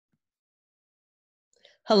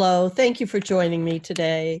Hello, thank you for joining me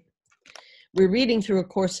today. We're reading through A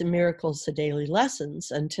Course in Miracles, the daily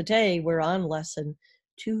lessons, and today we're on lesson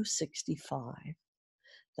 265.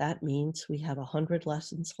 That means we have 100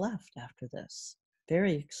 lessons left after this.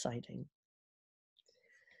 Very exciting.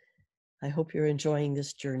 I hope you're enjoying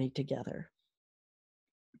this journey together.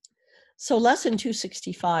 So lesson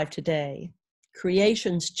 265 today,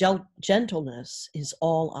 creation's gentleness is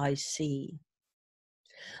all I see.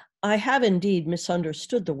 I have indeed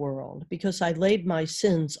misunderstood the world because I laid my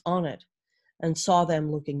sins on it and saw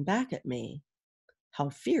them looking back at me. How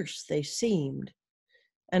fierce they seemed,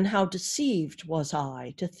 and how deceived was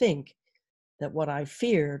I to think that what I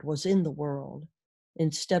feared was in the world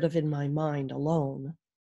instead of in my mind alone.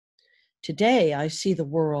 Today I see the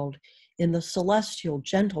world in the celestial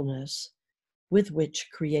gentleness with which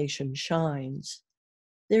creation shines.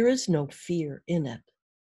 There is no fear in it.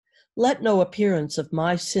 Let no appearance of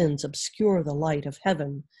my sins obscure the light of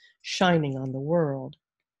heaven shining on the world.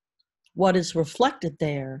 What is reflected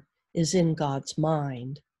there is in God's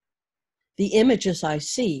mind. The images I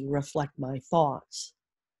see reflect my thoughts.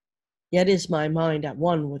 Yet is my mind at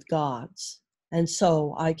one with God's, and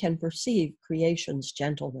so I can perceive creation's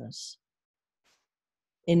gentleness.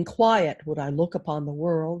 In quiet would I look upon the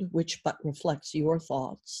world, which but reflects your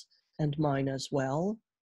thoughts, and mine as well.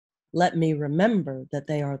 Let me remember that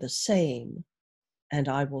they are the same, and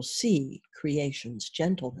I will see creation's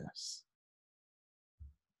gentleness.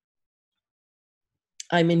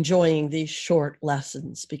 I'm enjoying these short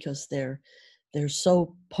lessons because they're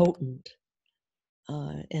so potent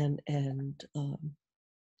and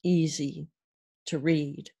easy to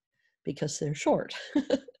read because they're short.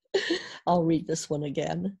 I'll read this one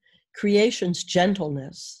again. Creation's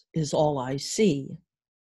gentleness is all I see.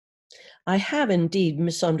 I have indeed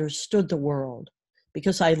misunderstood the world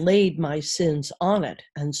because I laid my sins on it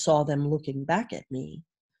and saw them looking back at me.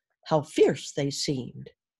 How fierce they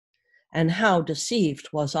seemed, and how deceived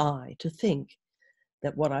was I to think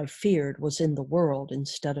that what I feared was in the world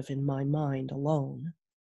instead of in my mind alone.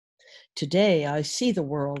 Today I see the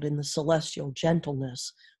world in the celestial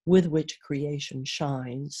gentleness with which creation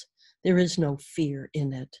shines. There is no fear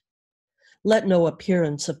in it. Let no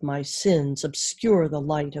appearance of my sins obscure the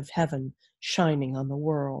light of heaven shining on the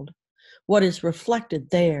world. What is reflected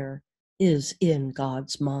there is in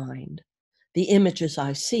God's mind. The images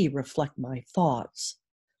I see reflect my thoughts.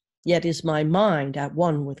 Yet is my mind at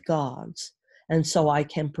one with God's, and so I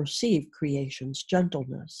can perceive creation's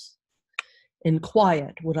gentleness. In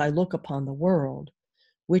quiet would I look upon the world,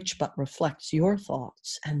 which but reflects your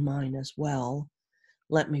thoughts and mine as well.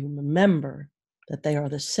 Let me remember that they are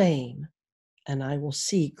the same, and I will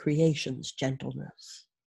see creation's gentleness.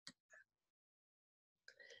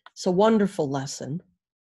 It's a wonderful lesson,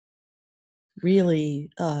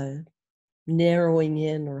 really narrowing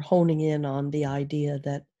in or honing in on the idea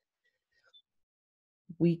that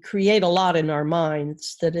we create a lot in our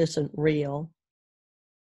minds that isn't real.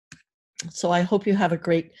 So I hope you have a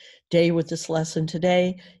great day with this lesson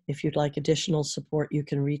today. If you'd like additional support, you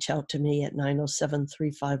can reach out to me at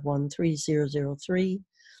 907-351-3003.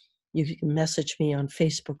 You can message me on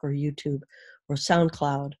Facebook or YouTube or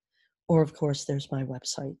SoundCloud, or of course there's my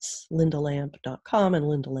websites, lindalamp.com and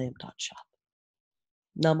lindalamp.shop.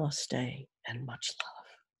 Namaste and much love.